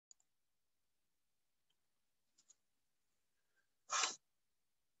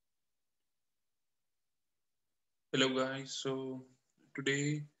Hello guys, so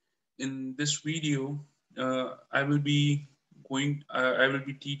today in this video I will be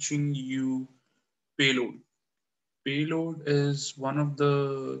teaching you payload. Payload is one of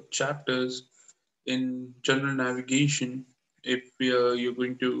the chapters in general navigation. If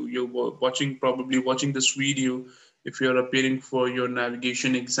watching, probably watching this video, if you're appearing for your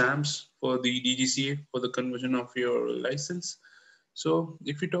navigation exams for the Dgca for the conversion of your license. So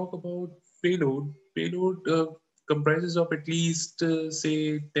if we talk about payload comprises of at least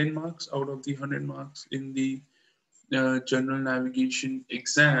say 10 marks out of the 100 marks in the general navigation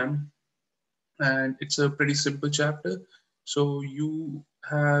exam, and it's a pretty simple chapter. So you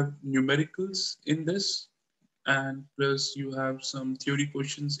have numericals in this, and plus you have some theory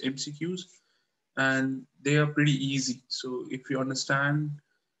questions, MCQs, and they are pretty easy. So if you understand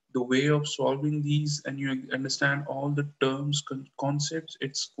the way of solving these and you understand all the terms, concepts,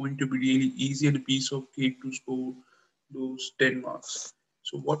 it's going to be really easy and a piece of cake to score those 10 marks.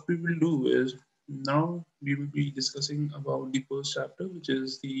 So what we will do is now we will be discussing about the first chapter, which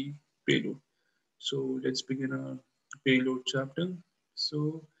is the payload. So let's begin our payload chapter.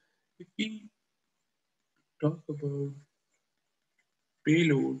 So if we talk about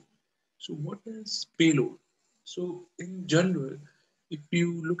payload, so what is payload? So in general, if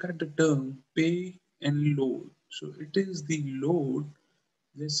you look at the term pay and load, so it is the load,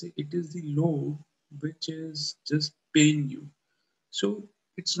 let's say it is the load which is just paying you. So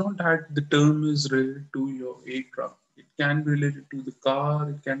it's not that the term is related to your aircraft. It can be related to the car,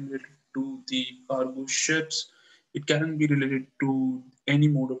 it can be related to the cargo ships, it can be related to any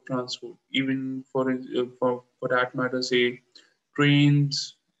mode of transport, even for that matter, say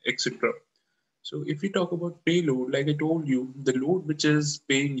trains, etc. So if we talk about payload, like I told you, the load which is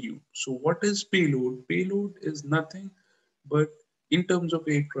paying you. So what is payload? Payload is nothing but in terms of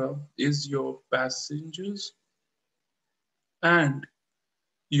aircraft is your passengers and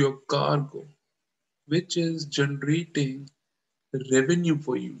your cargo, which is generating revenue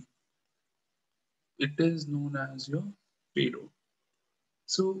for you. It is known as your payload.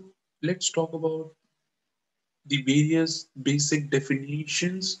 So let's talk about the various basic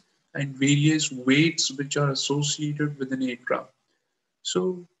definitions and various weights which are associated with an aircraft.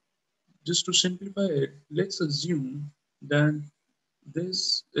 So just to simplify it, let's assume that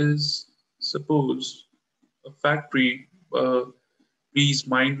this is, suppose, a factory. Please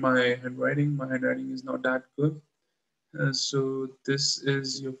mind my handwriting. My handwriting is not that good. So this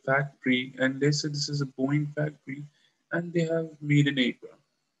is your factory, and let's say this is a Boeing factory, and they have made an aircraft.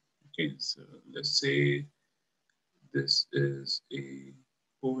 Okay, so let's say this is a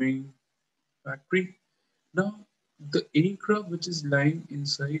Boeing factory. Now, the aircraft which is lying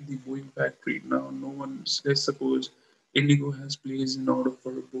inside the Boeing factory, now no one, let's suppose Indigo has placed an order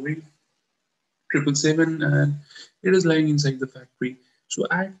for a Boeing 777 and it is lying inside the factory. So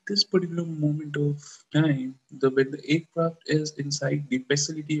at this particular moment of time, when the aircraft is inside the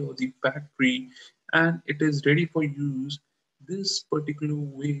facility or the factory and it is ready for use, this particular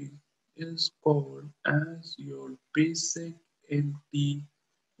way is called as your basic empty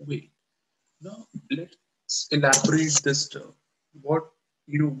weight. Now let's elaborate this term. What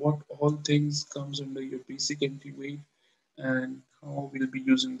what all things comes under your basic empty weight and how we'll be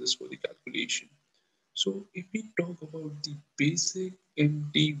using this for the calculation. So if we talk about the basic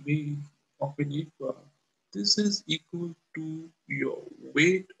empty weight of an aircraft, this is equal to your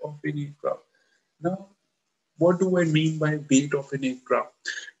weight of an aircraft. Now, what do I mean by weight of an aircraft?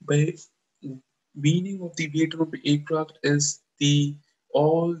 By meaning of the weight of the aircraft is the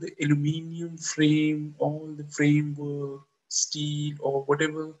all the aluminum frame, all the framework, steel or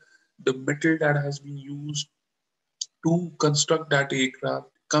whatever the metal that has been used to construct that aircraft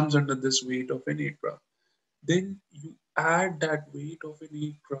comes under this weight of an aircraft. Then you add that weight of an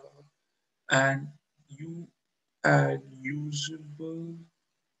aircraft and you add usable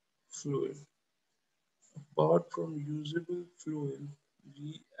fluid. Apart from usable fluid,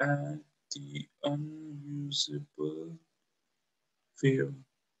 we add the unusable fuel,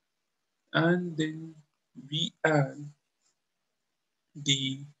 and then we add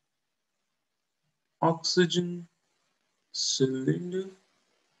the oxygen cylinder,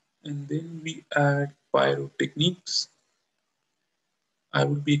 and then we add pyrotechnics. I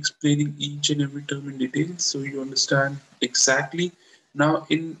will be explaining each and every term in detail so you understand exactly. Now,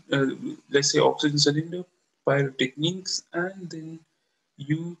 in let's say oxygen cylinder, pyrotechnics, and then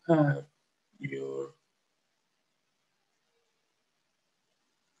you have your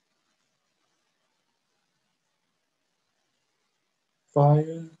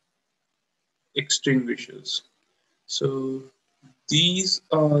fire extinguishers. So these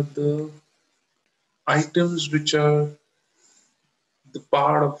are the items which are the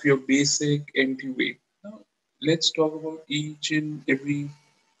part of your basic empty way. Now, let's talk about each and every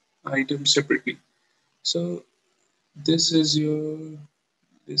item separately. So, this is your,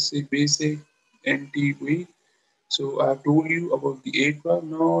 let's say, basic empty way. So, I've told you about the aircraft.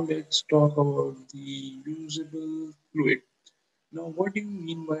 Now, let's talk about the usable fluid. Now, what do you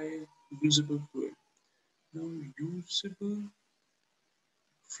mean by usable fluid? Now, usable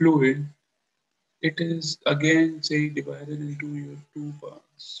fluid, it is again say divided into your two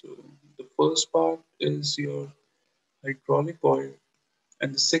parts. So the first part is your hydraulic oil,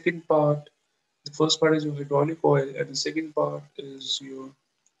 and the second part, the first part is your hydraulic oil, and the second part is your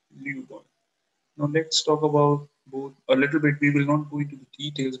lube oil. Now let's talk about both a little bit. We will not go into the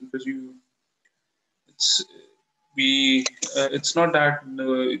details because you it's we it's not that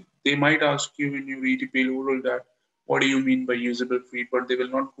they might ask you when you read a payload that what do you mean by usable fluid, but they will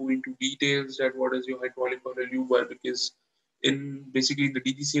not go into details that what is your hydraulic or a lube oil because in basically the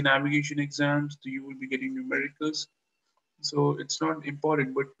DGCA navigation exams you will be getting numericals, so it's not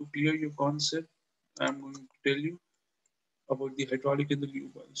important. But to clear your concept, I'm going to tell you about the hydraulic and the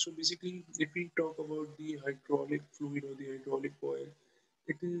lube oil. So basically, if we talk about the hydraulic fluid or the hydraulic oil,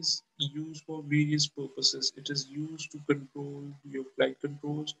 it is used for various purposes. It is used to control your flight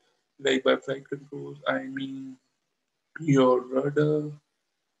controls. Like by flight controls, I mean your rudder,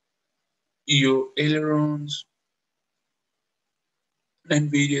 your ailerons, and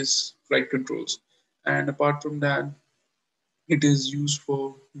various flight controls. And apart from that, it is used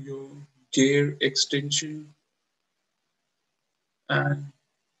for your gear extension and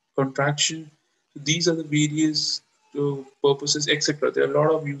contraction. These are the various purposes, etc. There are a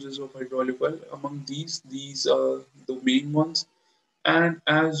lot of uses of hydraulic oil. Among these are the main ones. And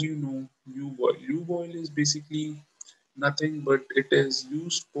as you know, lube oil is basically nothing but it is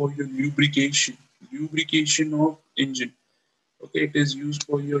used for your lubrication of engine. Okay, it is used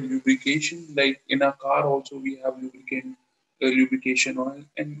for your lubrication. Like in a car, also we have lubrication oil,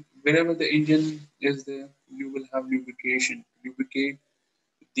 and wherever the engine is there, you will have lubricate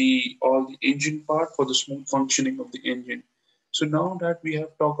all the engine part for the smooth functioning of the engine. So now that we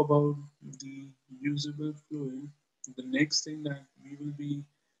have talked about the usable fluid, the next thing that we will be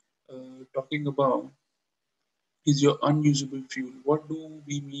talking about is your unusable fuel. What do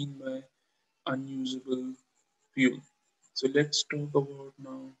we mean by unusable fuel? So let's talk about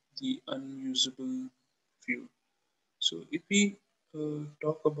now the unusable fuel. So if we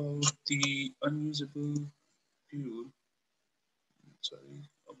talk about the unusable fuel, sorry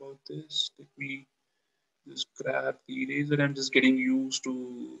about this. Let me just grab the eraser. I'm just getting used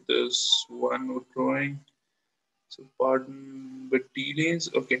to this OneNote drawing. So pardon the delays.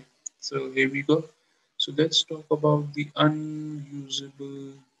 Okay, so here we go. So let's talk about the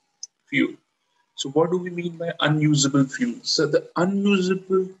unusable fuel. So what do we mean by unusable fuel? So the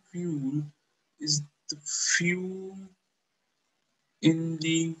unusable fuel is the fuel in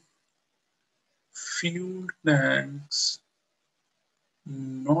the fuel tanks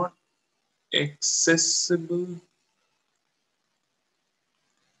not accessible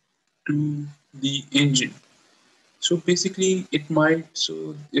to the engine. So basically, it might.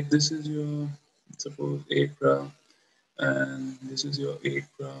 So if this is your suppose aircraft and this is your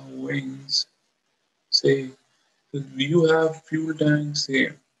aircraft wings, say you have fuel tanks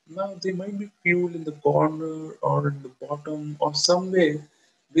here. Now there might be fuel in the corner or in the bottom or somewhere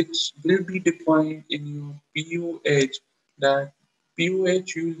which will be defined in your POH. That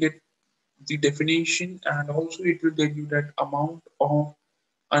POH you will get the definition and also it will tell you that amount of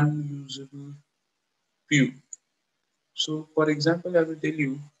unusable fuel. So, for example, I will tell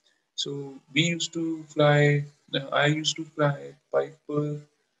you. So, we used to fly. I used to fly Piper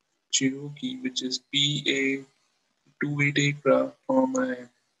Cherokee, which is PA-28 aircraft for my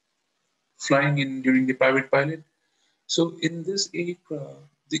flying in during the private pilot. So, in this aircraft,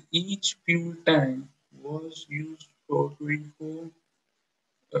 the each fuel tank was used for 24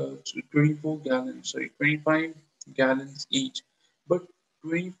 gallons, sorry, 25 gallons each. But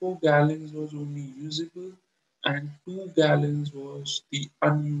 24 gallons was only usable and 2 gallons was the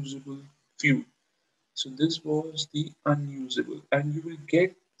unusable fuel. So this was the unusable, and you will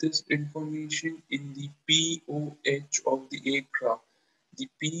get this information in the POH of the aircraft. The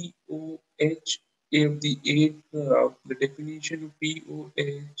POH of the aircraft, the definition of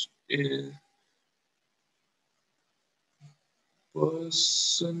POH is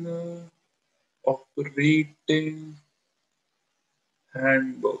personal operating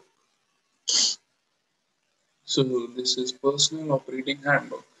handbook. So this is personal operating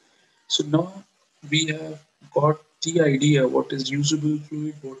handbook. So now we have got the idea what is usable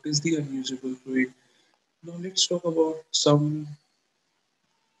fluid, what is the unusable fluid. Now let's talk about some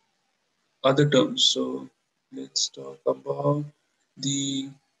other terms. So let's talk about the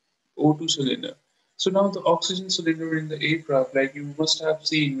O2 cylinder. So now the oxygen cylinder in the aircraft, like you must have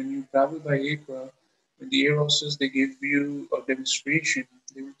seen when you travel by aircraft, when the air hostess they give you a demonstration,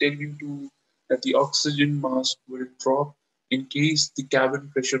 they will tell you to that the oxygen mask will drop in case the cabin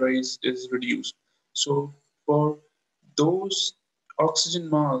pressure is reduced. So for those oxygen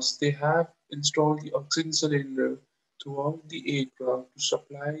masks, they have installed the oxygen cylinder throughout the aircraft to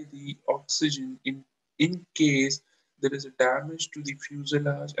supply the oxygen in case there is a damage to the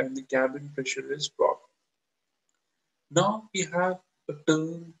fuselage and the cabin pressure is dropped. Now we have a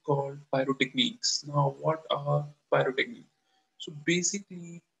term called pyrotechniques. Now what are pyrotechniques? So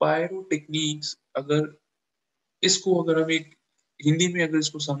basically pyrotechniques अगर इसको अगर हम एक हिंदी में अगर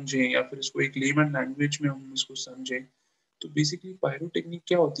इसको समझें या फिर इसको एक लेमन लैंग्वेज में हम इसको समझें तो बेसिकली पायरोटेक्निक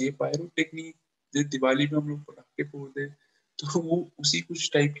क्या होती है पायरोटेक्निक जैसे दिवाली में हम लोग पटाखे फोड़ते हैं तो वो उसी कुछ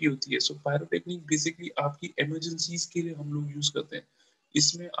टाइप की होती है सो पायरोटेक्निक बेसिकली आपकी इमरजेंसीज के लिए हम लोग यूज करते हैं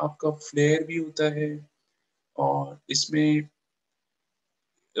इसमें आपका फ्लेयर भी होता है और इसमें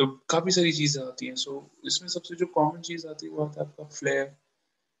काफी सारी चीजें आती हैं सो इसमें सबसे जो कॉमन चीज आती है वो आता है आपका flare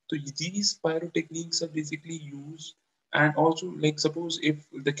so these pyrotechniques are basically used, and also like suppose if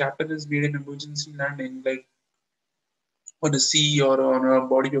the captain has made an emergency landing, like on a sea or on a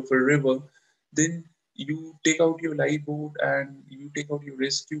body of a river, then you take out your lifeboat and you take out your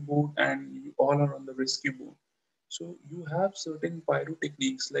rescue boat and you all are on the rescue boat. So you have certain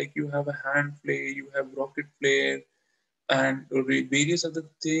pyrotechniques like you have a hand flare, you have rocket flare, and various other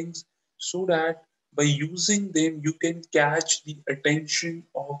things, so that by using them you can catch the attention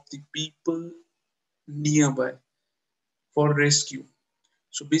of the people nearby for rescue.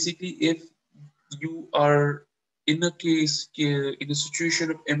 So basically, if you are in a case, in a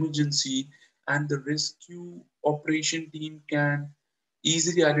situation of emergency, and the rescue operation team can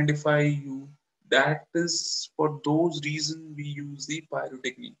easily identify you, that is for those reasons we use the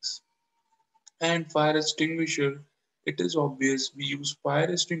pyrotechnics. And fire extinguisher, it is obvious we use fire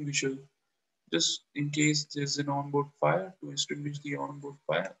extinguisher just in case there's an onboard fire. To extinguish the onboard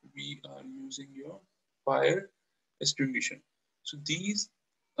fire, we are using your fire extinguisher. So these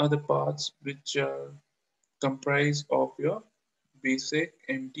are the parts which are comprised of your basic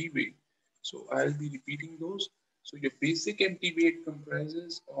empty weight. So I'll be repeating those. So your basic empty weight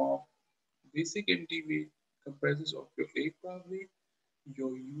comprises of your aircraft weight,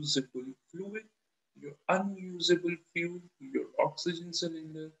 your usable fluid, your unusable fuel, your oxygen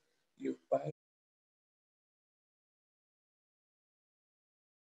cylinder, your